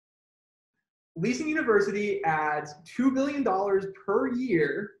Leasing University adds $2 billion per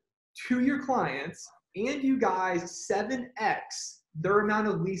year to your clients, and you guys 7x their amount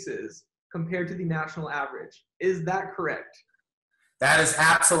of leases compared to the national average. Is that correct? That is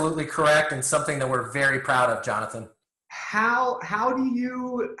absolutely correct, and something that we're very proud of, Jonathan. How do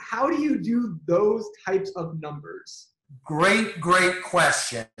you do those types of numbers? Great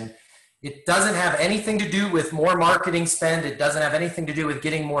question. It doesn't have anything to do with more marketing spend. It doesn't have anything to do with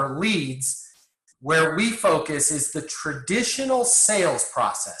getting more leads. Where we focus is the traditional sales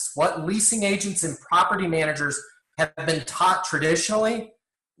process. What leasing agents and property managers have been taught traditionally,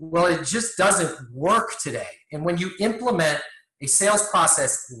 well, it just doesn't work today. And when you implement a sales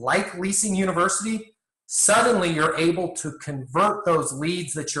process like Leasing University, suddenly you're able to convert those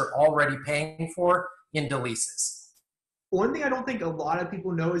leads that you're already paying for into leases. One thing I don't think a lot of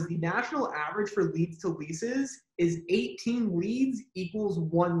people know is the national average for leads to leases is 18 leads equals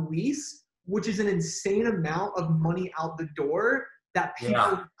 1 lease, which is an insane amount of money out the door that people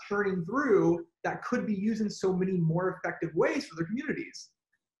are churning through that could be used in so many more effective ways for their communities.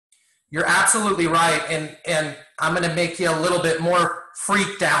 You're absolutely right. And I'm going to make you a little bit more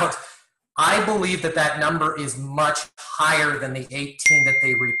freaked out. I believe that number is much higher than the 18 that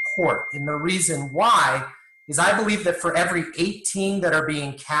they report. And the reason why is I believe that for every 18 that are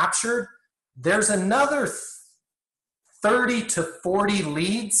being captured, there's another 30 to 40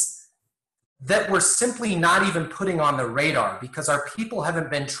 leads that we're simply not even putting on the radar because our people haven't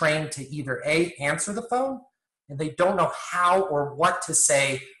been trained to either A, answer the phone, and they don't know how or what to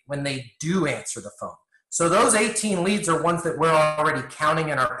say when they do answer the phone. So those 18 leads are ones that we're already counting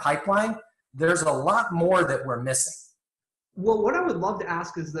in our pipeline. There's a lot more that we're missing. Well, what I would love to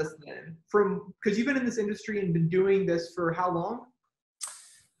ask is this then, because you've been in this industry and been doing this for how long?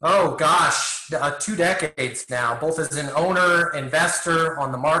 Oh gosh, 2 decades now, both as an owner, investor,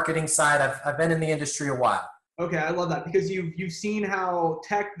 on the marketing side. I've been in the industry a while. Okay, I love that because you've seen how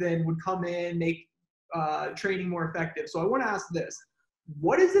tech then would come in, make training more effective. So I want to ask this.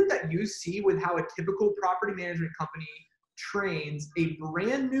 What is it that you see with how a typical property management company trains a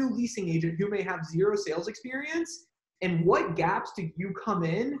brand new leasing agent who may have 0 sales experience? And what gaps do you come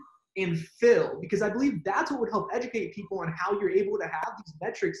in and fill? Because I believe that's what would help educate people on how you're able to have these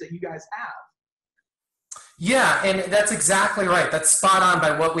metrics that you guys have. Yeah, and that's exactly right. That's spot on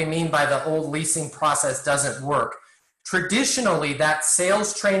by what we mean by the old leasing process doesn't work. Traditionally, that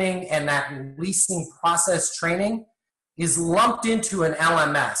sales training and that leasing process training is lumped into an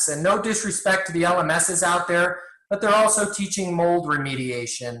LMS. And no disrespect to the LMSs out there, but they're also teaching mold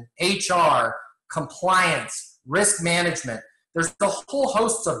remediation, HR, compliance, risk management. There's a whole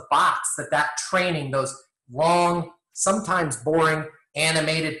host of bots that training, those long, sometimes boring,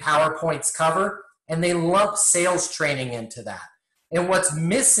 animated PowerPoints cover, and they lump sales training into that. And what's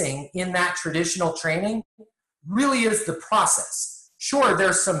missing in that traditional training really is the process. Sure,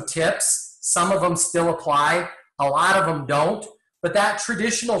 there's some tips. Some of them still apply. A lot of them don't. But that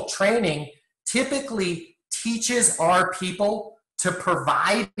traditional training typically teaches our people to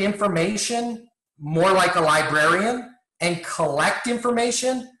provide information more like a librarian and collect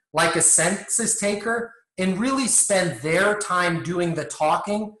information like a census taker and really spend their time doing the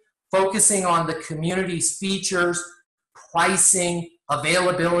talking, focusing on the community's features, pricing,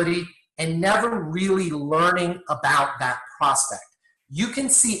 availability, and never really learning about that prospect. You can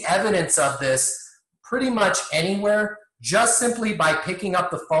see evidence of this pretty much anywhere just simply by picking up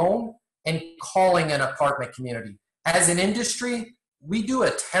the phone and calling an apartment community. As an industry, we do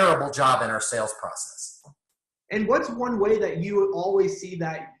a terrible job in our sales process. And what's one way that you always see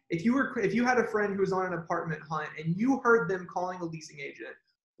that if you had a friend who was on an apartment hunt and you heard them calling a leasing agent,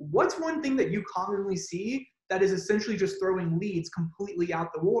 what's one thing that you commonly see that is essentially just throwing leads completely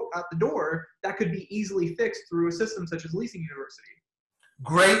out the door that could be easily fixed through a system such as Leasing University?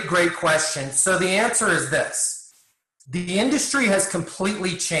 Great question. So the answer is this. The industry has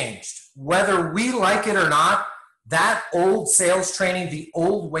completely changed. Whether we like it or not, that old sales training, the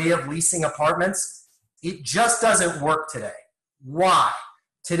old way of leasing apartments, it just doesn't work today. Why?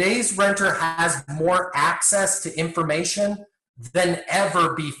 Today's renter has more access to information than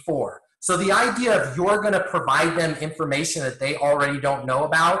ever before. So the idea of you're going to provide them information that they already don't know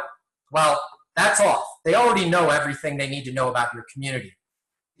about, well, that's off. They already know everything they need to know about your community.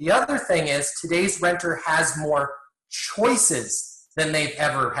 The other thing is today's renter has more choices than they've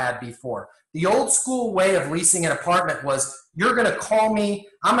ever had before. The old school way of leasing an apartment was you're going to call me,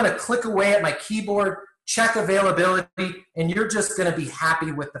 I'm going to click away at my keyboard, check availability, and you're just going to be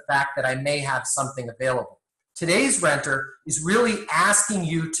happy with the fact that I may have something available. Today's renter is really asking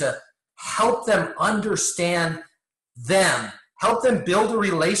you to help them understand them, Help them build a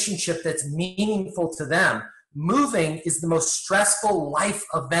relationship that's meaningful to them. Moving is the most stressful life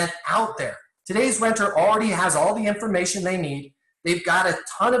event out there. Today's renter already has all the information they need. They've got a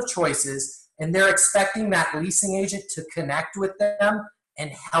ton of choices, and they're expecting that leasing agent to connect with them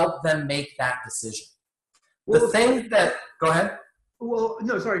and help them make that decision. Go ahead. Well,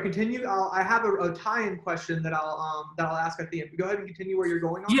 no, sorry, continue. I have a tie-in question that I'll ask at the end. Go ahead and continue where you're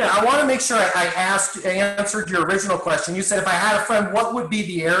going on. Yeah, I want to make sure I answered your original question. You said if I had a friend, what would be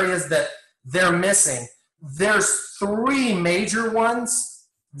the areas that they're missing? There's 3 major ones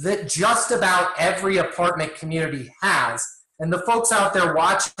that just about every apartment community has. And the folks out there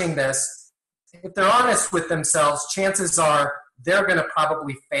watching this, if they're honest with themselves, chances are they're going to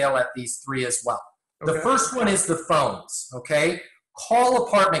probably fail at these 3 as well. Okay. The first one is the phones, okay? Call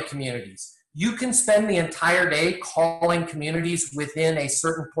apartment communities. You can spend the entire day calling communities within a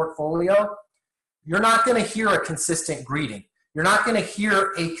certain portfolio. You're not going to hear a consistent greeting. You're not going to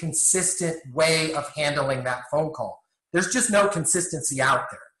hear a consistent way of handling that phone call. There's just no consistency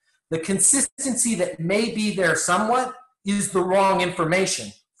out there. The consistency that may be there somewhat is the wrong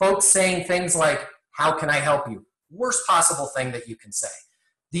information. Folks saying things like, how can I help you? Worst possible thing that you can say.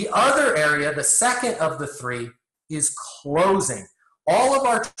 The other area, the second of the 3, is closing. All of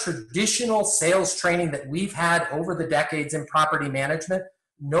our traditional sales training that we've had over the decades in property management,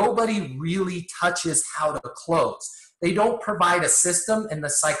 nobody really touches how to close. They don't provide a system and the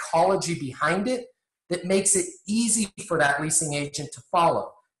psychology behind it that makes it easy for that leasing agent to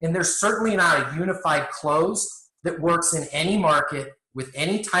follow. And there's certainly not a unified close that works in any market with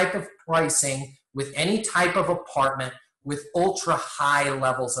any type of pricing, with any type of apartment, with ultra high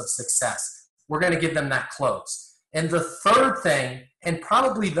levels of success. We're going to give them that close. And the third thing, and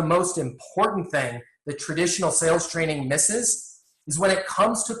probably the most important thing that traditional sales training misses, is when it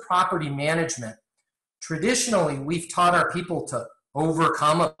comes to property management. Traditionally, we've taught our people to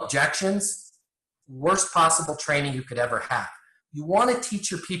overcome objections. Worst possible training you could ever have. You want to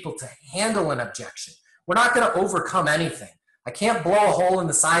teach your people to handle an objection. We're not going to overcome anything. I can't blow a hole in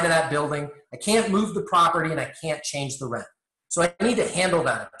the side of that building. I can't move the property, and I can't change the rent. So I need to handle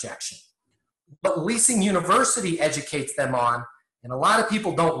that objection. What Leasing University educates them on, and a lot of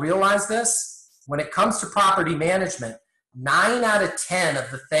people don't realize this, when it comes to property management, 9 out of 10 of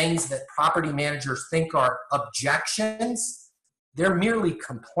the things that property managers think are objections, they're merely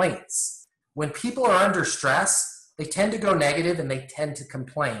complaints. When people are under stress, they tend to go negative and they tend to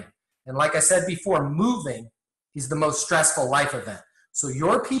complain. And like I said before, moving is the most stressful life event. So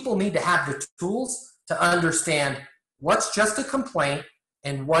your people need to have the tools to understand what's just a complaint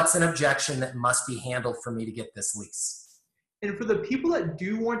and what's an objection that must be handled for me to get this lease. And for the people that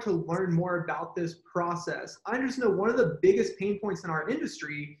do want to learn more about this process, I just know one of the biggest pain points in our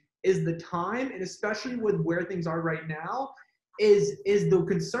industry is the time, and especially with where things are right now, is the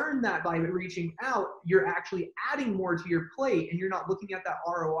concern that by reaching out, you're actually adding more to your plate and you're not looking at that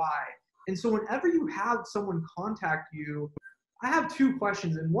ROI. And so whenever you have someone contact you, I have 2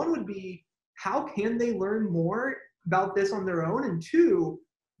 questions. And one would be, how can they learn more about this on their own? And 2,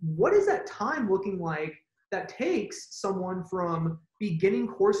 what is that time looking like that takes someone from beginning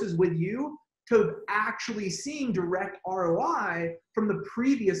courses with you to actually seeing direct ROI from the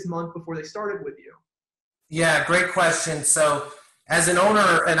previous month before they started with you? Yeah, great question. So as an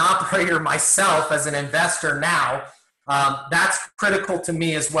owner and operator myself, as an investor now, that's critical to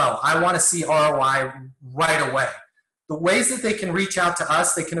me as well. I want to see ROI right away. The ways that they can reach out to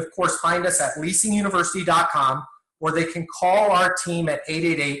us, they can of course find us at leasinguniversity.com, or they can call our team at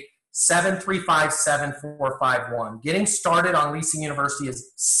 888-735-7451. Getting started on Leasing University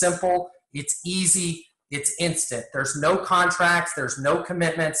is simple, it's easy, it's instant. There's no contracts, there's no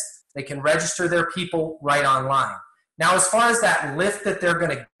commitments. They can register their people right online. Now, as far as that lift that they're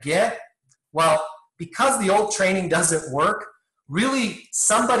going to get, well, because the old training doesn't work, really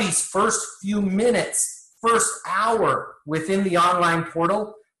somebody's first few minutes, first hour within the online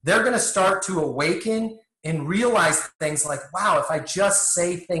portal, they're going to start to awaken and realize things like, wow, if I just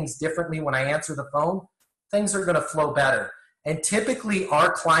say things differently when I answer the phone, things are going to flow better. And typically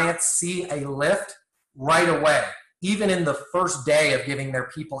our clients see a lift right away, even in the first day of giving their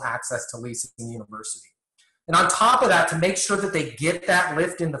people access to Leasing University. And on top of that, to make sure that they get that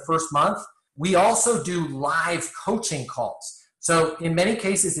lift in the first month, we also do live coaching calls. So in many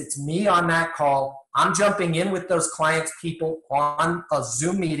cases, it's me on that call. I'm jumping in with those clients' people on a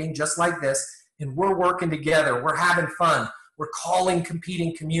Zoom meeting just like this, and we're working together. We're having fun. We're calling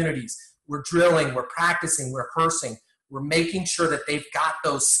competing communities. We're drilling. We're practicing. We're rehearsing. We're making sure that they've got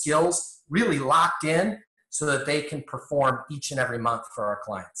those skills really locked in so that they can perform each and every month for our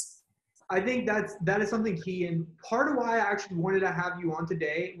clients. I think that is something key. And part of why I actually wanted to have you on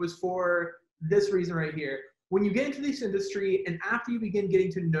today was for this reason right here. When you get into this industry and after you begin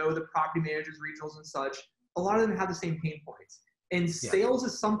getting to know the property managers, regionals and such, a lot of them have the same pain points. And sales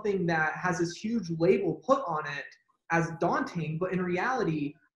is something that has this huge label put on it as daunting, but in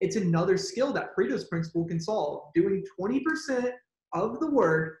reality, it's another skill that Pareto's principle can solve. Doing 20% of the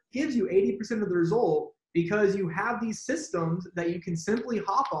work gives you 80% of the result, because you have these systems that you can simply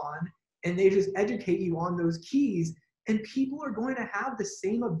hop on and they just educate you on those keys. And people are going to have the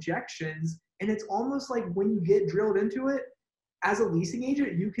same objections. And it's almost like when you get drilled into it, as a leasing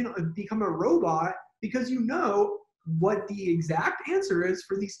agent, you can become a robot because you know what the exact answer is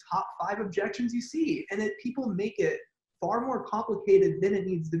for these top 5 objections you see. And people make it far more complicated than it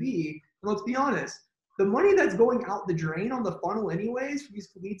needs to be. And let's be honest, the money that's going out the drain on the funnel anyways for these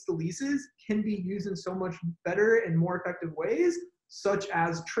leads to leases can be used in so much better and more effective ways, such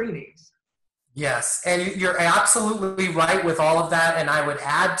as trainings. Yes, and you're absolutely right with all of that. And I would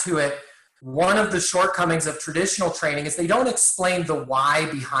add to it, one of the shortcomings of traditional training is they don't explain the why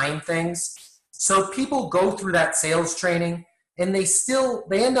behind things. So people go through that sales training and they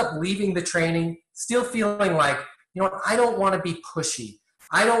end up leaving the training still feeling like, you know what, I don't want to be pushy.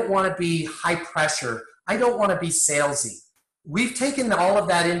 I don't want to be high pressure. I don't want to be salesy. We've taken all of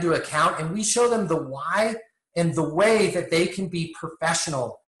that into account and we show them the why and the way that they can be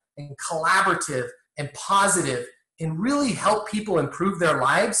professional and collaborative and positive and really help people improve their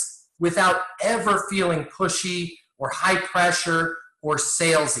lives without ever feeling pushy or high pressure or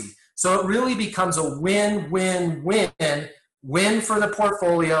salesy. So it really becomes a win-win-win, win for the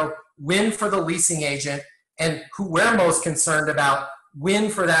portfolio, win for the leasing agent, and who we're most concerned about, win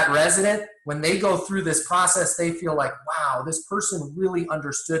for that resident. When they go through this process, they feel like, wow, this person really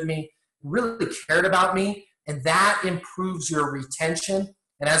understood me, really cared about me, and that improves your retention.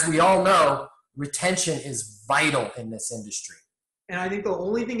 And as we all know, retention is vital in this industry. And I think the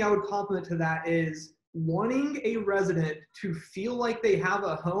only thing I would compliment to that is wanting a resident to feel like they have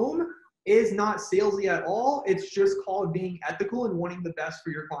a home is not salesy at all. It's just called being ethical and wanting the best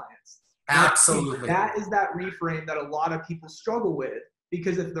for your clients. Absolutely. That is that reframe that a lot of people struggle with,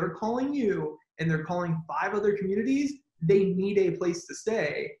 because if they're calling you and they're calling 5 other communities, they need a place to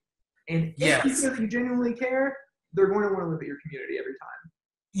stay. And if you feel that you genuinely care, they're going to want to live at your community every time.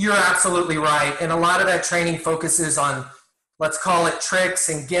 You're absolutely right. And a lot of that training focuses on, let's call it, tricks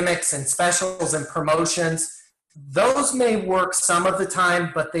and gimmicks and specials and promotions. Those may work some of the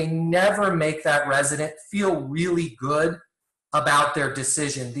time, but they never make that resident feel really good about their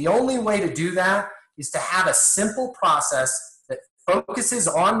decision. The only way to do that is to have a simple process that focuses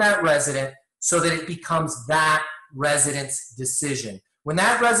on that resident so that it becomes that resident's decision. When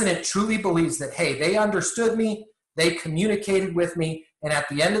that resident truly believes that, hey, they understood me, they communicated with me, and at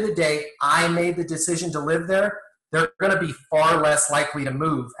the end of the day, I made the decision to live there, they're going to be far less likely to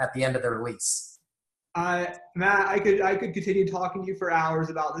move at the end of their lease. Matt, I could continue talking to you for hours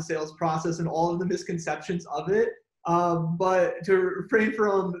about the sales process and all of the misconceptions of it. But to refrain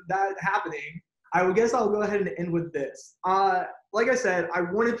from that happening, I would guess I'll go ahead and end with this. Like I said, I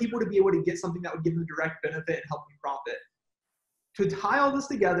wanted people to be able to get something that would give them direct benefit and help them profit. To tie all this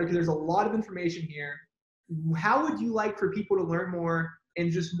together, because there's a lot of information here, how would you like for people to learn more, and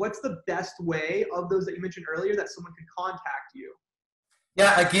just what's the best way of those that you mentioned earlier that someone could contact you?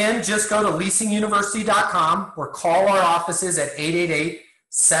 Yeah, again, just go to leasinguniversity.com or call our offices at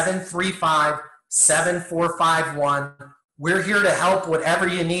 888-735-7451. We're here to help whatever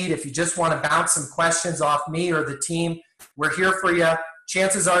you need. If you just want to bounce some questions off me or the team, we're here for you.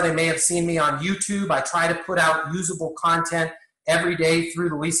 Chances are they may have seen me on YouTube. I try to put out usable content every day through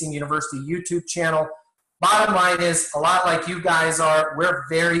the Leasing University YouTube channel. Bottom line is, a lot like you guys are, we're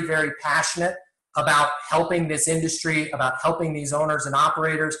very, very passionate about helping this industry, about helping these owners and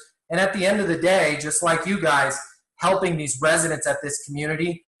operators. And at the end of the day, just like you guys, helping these residents at this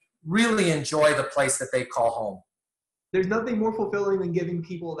community really enjoy the place that they call home. There's nothing more fulfilling than giving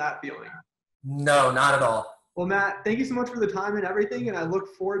people that feeling. No, not at all. Well, Matt, thank you so much for the time and everything, and I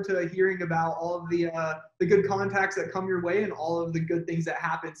look forward to hearing about all of the good contacts that come your way and all of the good things that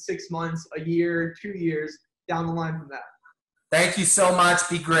happen 6 months, a year, 2 years down the line from that. Thank you so much.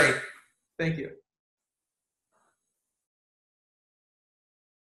 Be great. Thank you.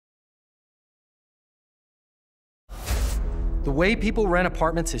 The way people rent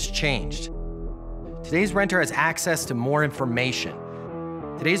apartments has changed. Today's renter has access to more information.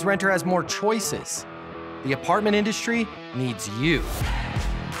 Today's renter has more choices. The apartment industry needs you.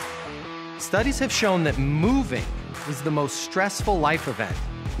 Studies have shown that moving is the most stressful life event.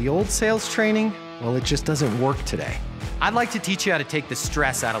 The old sales training, well, it just doesn't work today. I'd like to teach you how to take the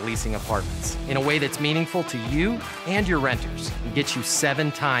stress out of leasing apartments in a way that's meaningful to you and your renters and get you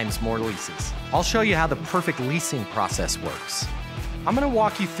 7 times more leases. I'll show you how the perfect leasing process works. I'm gonna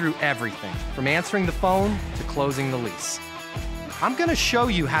walk you through everything from answering the phone to closing the lease. I'm gonna show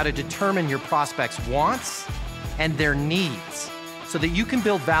you how to determine your prospects' wants and their needs so that you can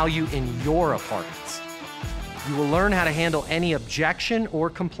build value in your apartments. You will learn how to handle any objection or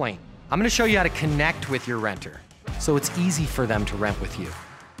complaint. I'm gonna show you how to connect with your renter so it's easy for them to rent with you.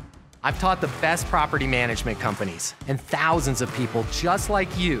 I've taught the best property management companies and thousands of people just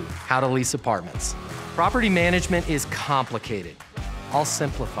like you how to lease apartments. Property management is complicated. I'll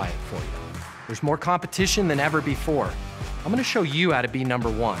simplify it for you. There's more competition than ever before. I'm gonna show you how to be number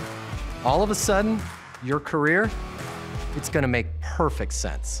one. All of a sudden, your career, it's gonna make perfect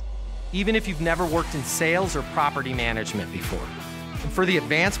sense, even if you've never worked in sales or property management before. And for the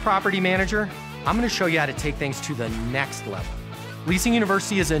advanced property manager, I'm gonna show you how to take things to the next level. Leasing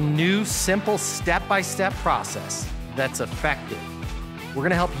University is a new, simple, step-by-step process that's effective. We're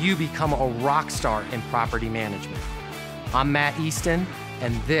gonna help you become a rock star in property management. I'm Matt Easton,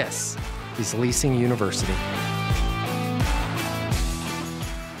 and this is Leasing University.